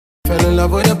Fell in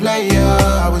love with a player.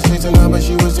 I was chasing her, but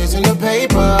she was chasing the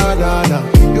paper. Nah,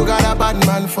 nah. You got a bad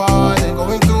man falling,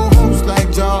 going through hoops like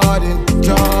Jordan.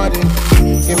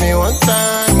 Give me one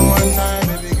time,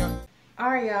 baby girl.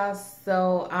 Alright, y'all,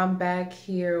 so I'm back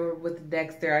here with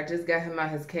Dexter. I just got him out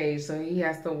his cage, so he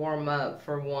has to warm up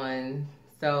for one.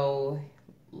 So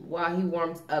while he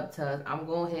warms up to us, I'm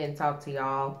going ahead and talk to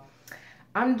y'all.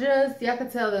 Y'all can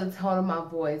tell the tone of my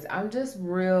voice. I'm just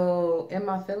real in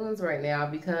my feelings right now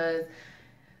because,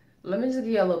 let me just give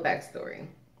you a little backstory.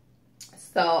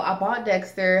 So I bought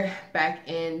Dexter back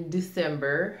in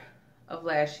December of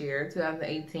last year,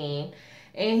 2018.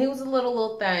 And he was a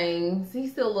little thing.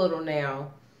 He's still little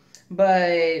now.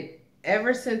 But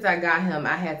ever since I got him,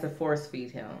 I had to force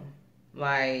feed him.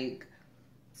 And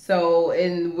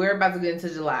we're about to get into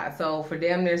July. So for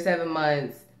damn near 7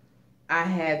 months, I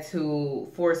had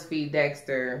to force feed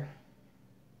Dexter.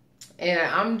 And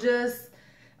I'm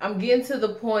getting to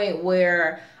the point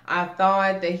where I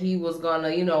thought that he was gonna,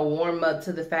 warm up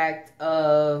to the fact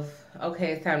of,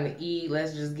 okay, it's time to eat.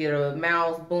 Let's just get a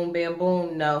mouse. Boom, bam,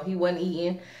 boom. No, he wasn't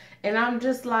eating. And I'm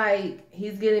just like,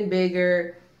 he's getting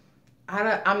bigger.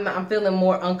 I'm feeling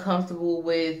more uncomfortable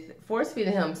with force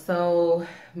feeding him. So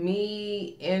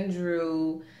me and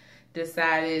Drew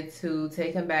decided to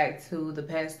take him back to the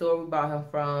pet store we bought him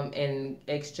from in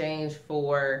exchange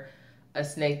for a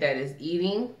snake that is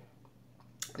eating.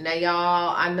 Now,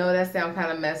 y'all, I know that sounds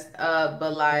kind of messed up,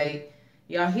 but like,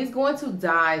 y'all, he's going to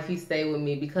die if he stay with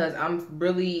me because I'm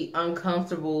really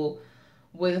uncomfortable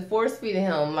with force feeding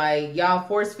him. Like, y'all,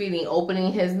 force feeding,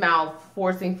 opening his mouth,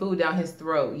 forcing food down his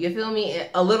throat. You feel me?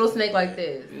 A little snake like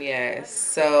this. Yes,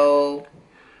 so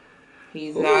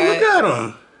he's not. Look at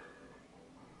him.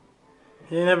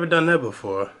 He ain't never done that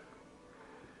before.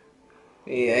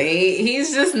 Yeah,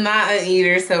 he's just not an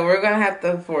eater, so we're gonna have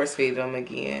to force feed him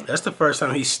again. That's the first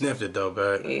time he sniffed it though,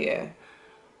 but yeah,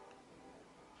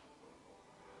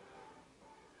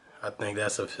 I think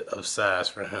that's of size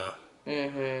for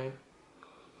him.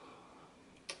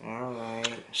 All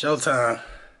right. Showtime.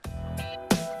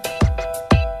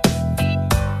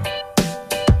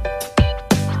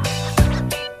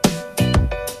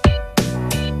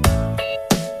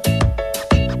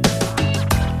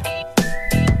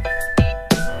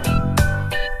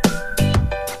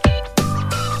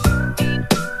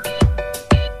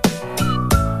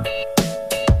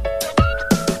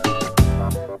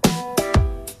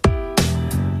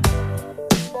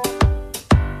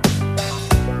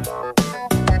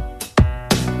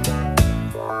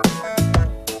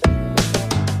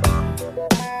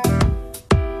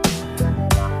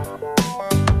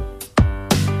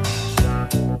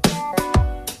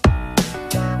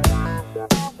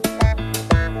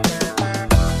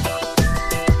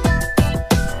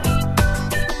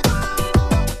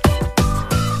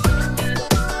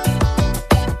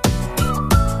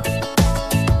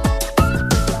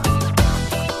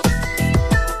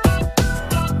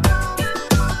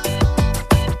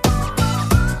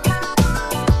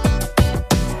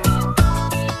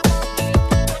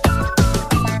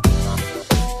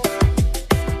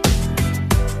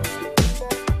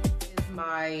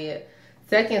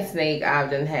 Second snake I've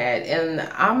done had, and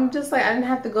I'm just like, I didn't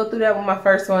have to go through that with my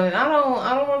first one, and I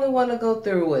don't really want to go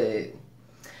through it.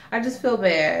 I just feel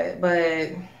bad, but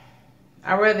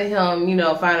I'd rather him,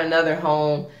 find another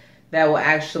home that will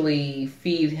actually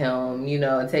feed him,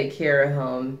 and take care of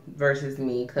him versus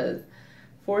me, because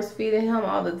force feeding him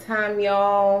all the time,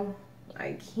 y'all,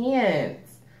 I can't.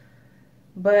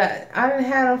 But I done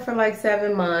had him for like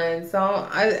 7 months, so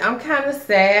I'm kind of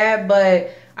sad,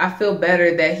 but I feel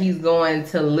better that he's going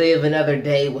to live another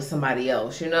day with somebody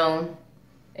else,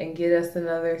 and get us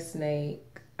another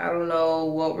snake. I don't know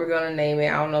what we're going to name it.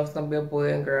 I don't know if it's going to be a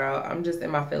boy and girl. I'm just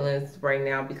in my feelings right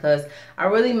now because I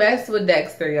really messed with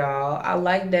Dexter, y'all. I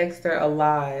like Dexter a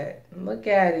lot. Look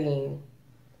at him.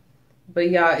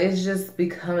 But y'all, it's just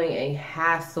becoming a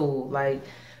hassle. Like,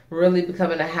 really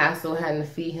becoming a hassle having to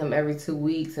feed him every 2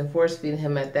 weeks and force feeding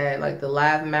him at that. Like, the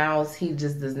live mouse, he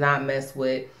just does not mess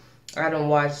with. I done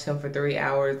watched him for 3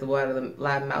 hours while the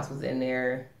live mouse was in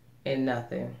there and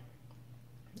nothing.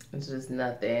 It's just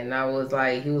nothing. And I was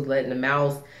like, he was letting the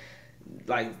mouse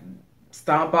like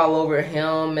stomp all over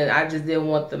him, and I just didn't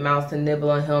want the mouse to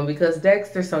nibble on him because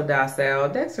Dexter's so docile.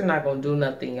 Dexter not gonna do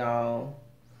nothing, y'all.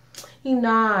 He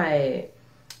not.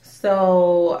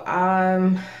 So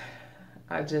I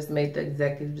just made the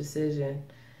executive decision.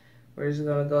 We're just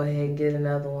gonna go ahead and get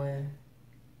another one.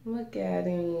 Look at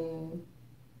him.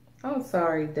 I'm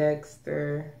sorry,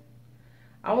 Dexter.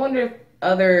 I wonder if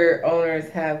other owners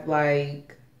have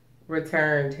like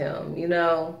returned him,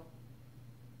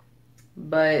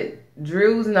 But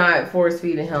Drew's not force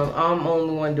feeding him. I'm the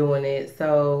only one doing it.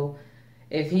 So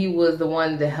if he was the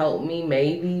one to help me,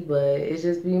 maybe, but it's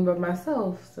just being by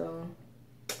myself. So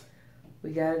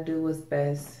we gotta do what's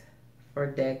best for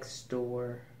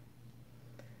Dexter.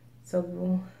 So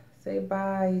we'll say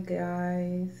bye, you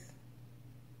guys.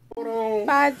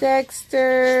 Bye,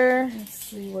 Dexter. Let's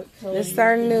see what color. This is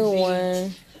our new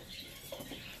one.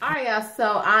 Alright, y'all,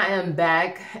 so I am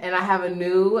back and I have a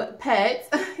new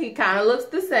pet. He kind of looks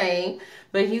the same,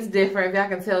 but he's different. If y'all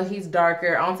can tell, he's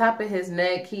darker. On top of his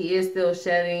neck, he is still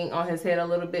shedding on his head a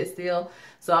little bit still,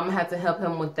 so I'm gonna have to help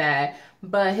him with that.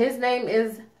 But his name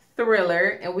is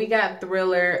Thriller, and we got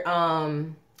Thriller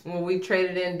when we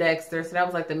traded in Dexter, so that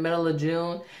was like the middle of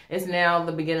June. It's now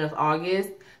the beginning of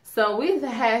August. So we've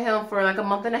had him for like a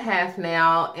month and a half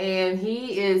now, and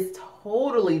he is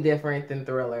totally different than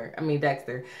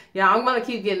Dexter. Yeah, I'm gonna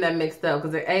keep getting that mixed up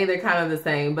because they're kind of the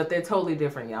same, but they're totally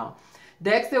different, y'all.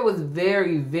 Dexter was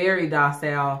very, very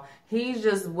docile. He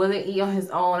just wouldn't eat on his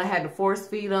own. I had to force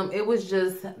feed him. It was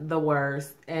just the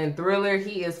worst. And Thriller,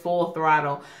 he is full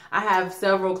throttle. I have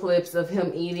several clips of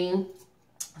him eating,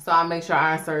 so I'll make sure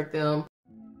I insert them.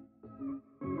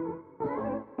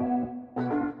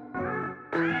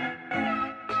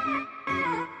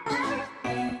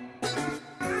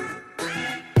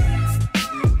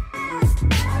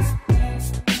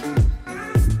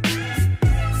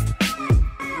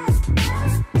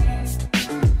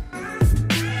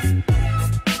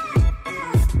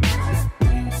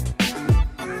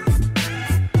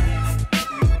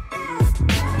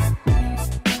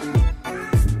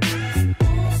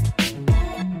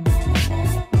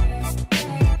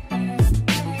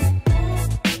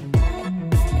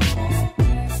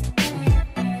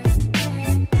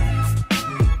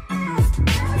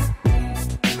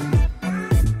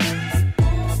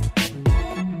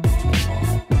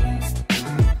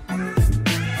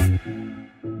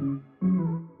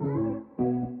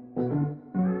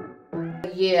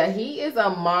 Yeah, he is a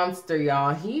monster,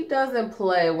 y'all. He doesn't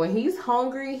play. When he's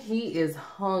hungry, he is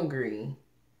hungry.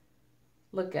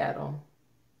 Look at him.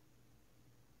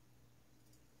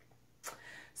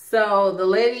 So the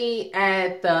lady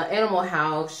at the animal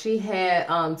house, she had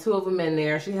two of them in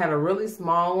there. She had a really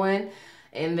small one,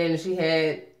 and then she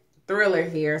had Thriller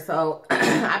here. So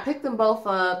I picked them both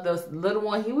up. The little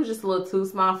one, he was just a little too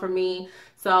small for me.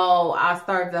 So I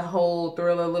started to hold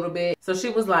Thriller a little bit. So she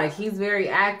was like, he's very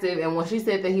active. And when she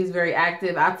said that he's very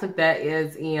active, I took that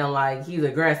as in like he's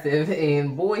aggressive.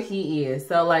 And boy, he is.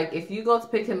 So like if you go to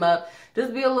pick him up,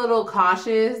 just be a little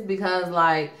cautious because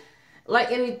like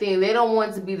anything, they don't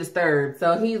want to be disturbed.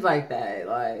 So he's like that.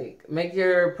 Like make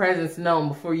your presence known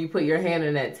before you put your hand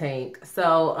in that tank.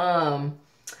 So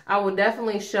I will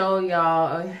definitely show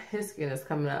y'all, his skin is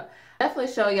coming up.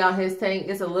 Definitely show y'all his tank.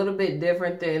 It's a little bit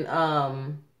different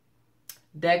than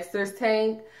Dexter's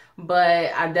tank,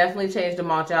 but I definitely changed the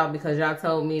mulch out because y'all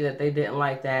told me that they didn't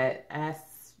like that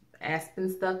aspen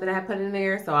stuff that I had put in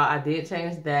there, so I did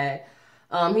change that.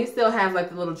 He still has like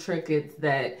the little trinkets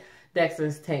that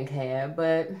Dexter's tank had,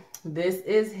 but this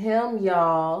is him,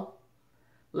 y'all.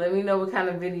 Let me know what kind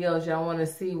of videos y'all want to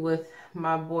see with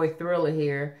my boy Thriller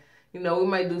here. You know, we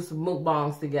might do some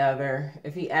mukbangs together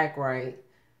if he act right.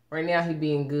 Right now, he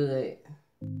being good.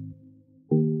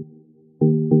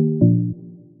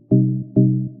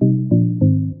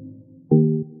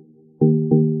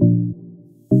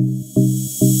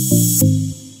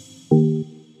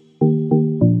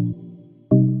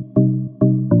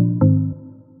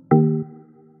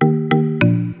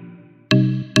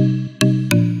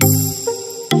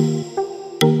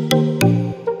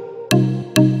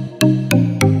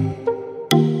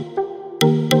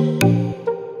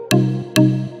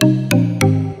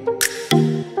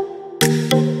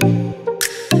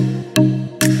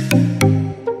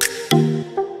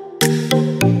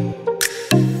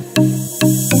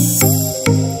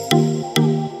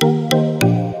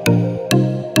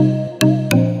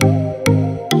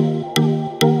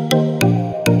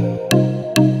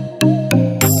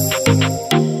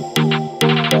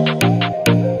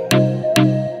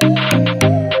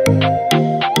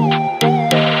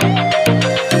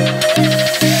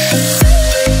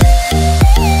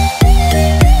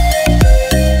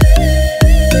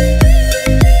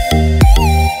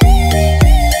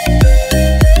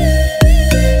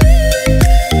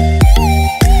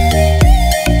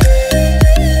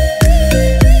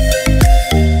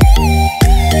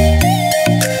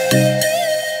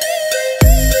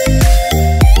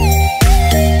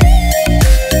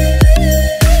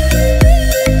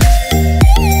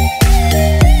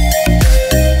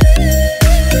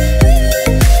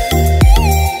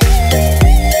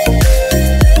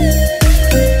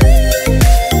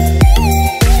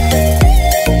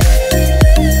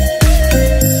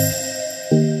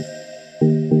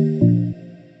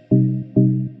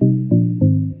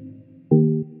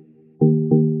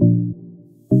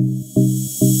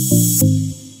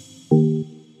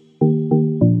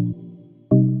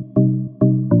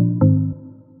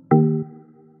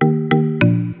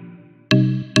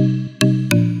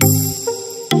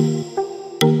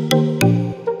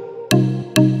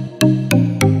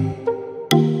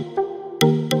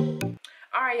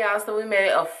 made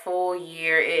it a full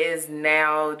year. It is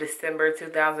now December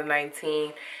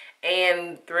 2019.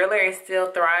 And Thriller is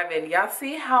still thriving. Y'all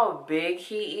see how big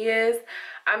he is?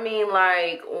 I mean,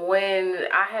 like, when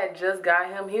I had just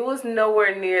got him, he was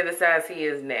nowhere near the size he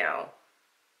is now.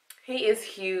 He is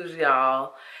huge,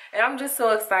 y'all. And I'm just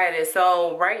so excited.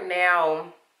 So right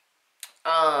now,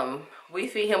 we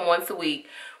feed him once a week.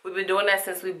 We've been doing that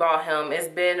since we bought him. It's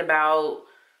been about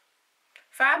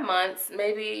 5 months,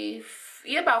 maybe,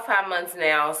 yeah, about 5 months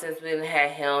now since we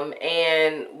had him.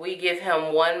 And we give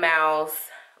him one mouse.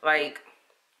 Like,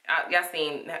 y'all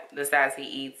seen the size he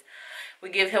eats. We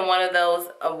give him one of those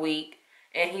a week,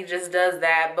 and he just does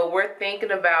that. But we're thinking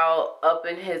about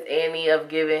upping his ante of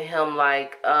giving him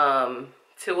like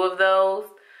 2 of those,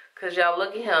 cause y'all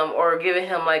look at him, or giving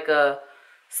him like a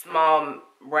small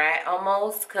rat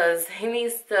almost, cause he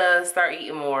needs to start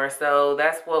eating more. So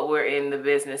that's what we're in the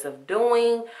business of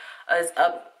doing, is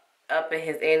upping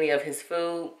his ante of his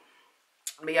food.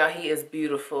 But y'all, he is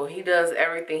beautiful. He does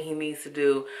everything he needs to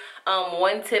do.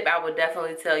 One tip I would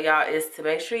definitely tell y'all is to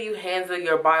make sure you handle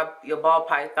your ball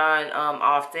python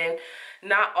often.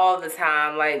 Not all the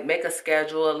time. Like, make a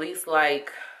schedule at least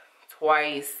like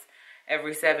twice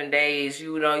every 7 days.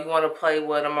 You know, you want to play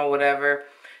with him or whatever,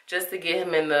 just to get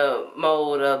him in the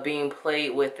mode of being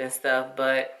played with and stuff.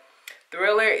 But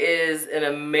Thriller is an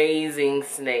amazing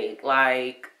snake.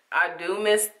 Like, I do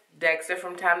miss Dexter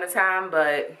from time to time,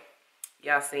 but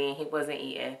y'all seen he wasn't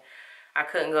eating. I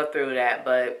couldn't go through that,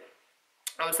 but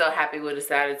I'm so happy we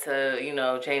decided to, you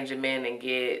know, change him in and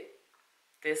get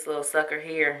this little sucker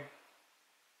here.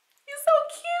 He's so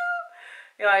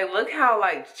cute. You know, like, look how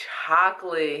like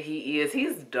chocolate he is.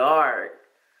 He's dark.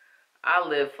 I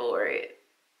live for it.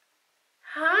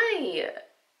 Hi.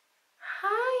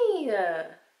 Hi.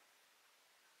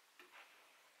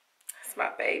 That's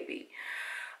my baby.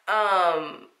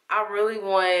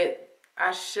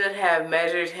 I should have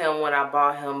measured him when I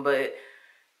bought him, but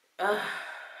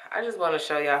I just want to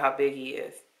show y'all how big he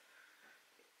is.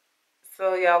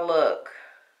 So y'all look.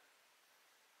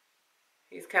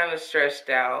 He's kind of stretched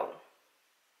out.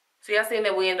 So y'all seen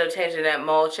that we ended up changing that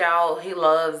mulch out. He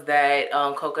loves that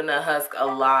coconut husk a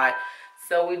lot.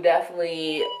 So we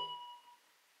definitely...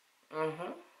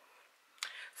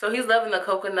 So he's loving the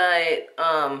coconut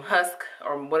husk,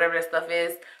 or whatever that stuff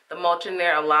is. The mulch in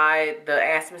there a lot. The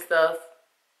aspen stuff,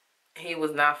 he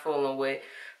was not fooling with.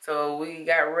 So we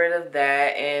got rid of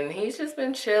that, and he's just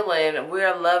been chilling.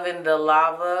 We're loving the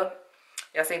lava.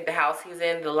 Y'all seen the house he's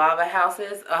in, the lava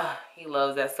houses? He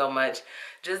loves that so much.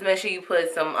 Just make sure you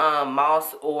put some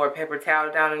moss or paper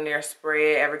towel down in there.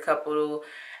 Spray it every couple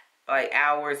like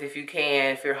hours if you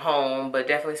can, if you're home, but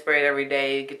definitely spray it every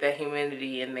day. Get that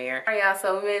humidity in there. All right, y'all,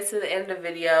 so we made it to the end of the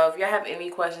video. If y'all have any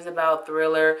questions about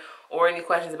Thriller or any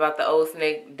questions about the old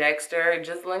snake Dexter,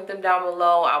 just link them down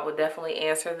below. I will definitely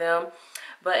answer them.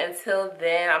 But until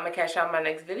then, I'm gonna catch y'all in my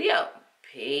next video.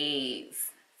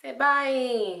 Peace. Say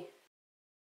bye.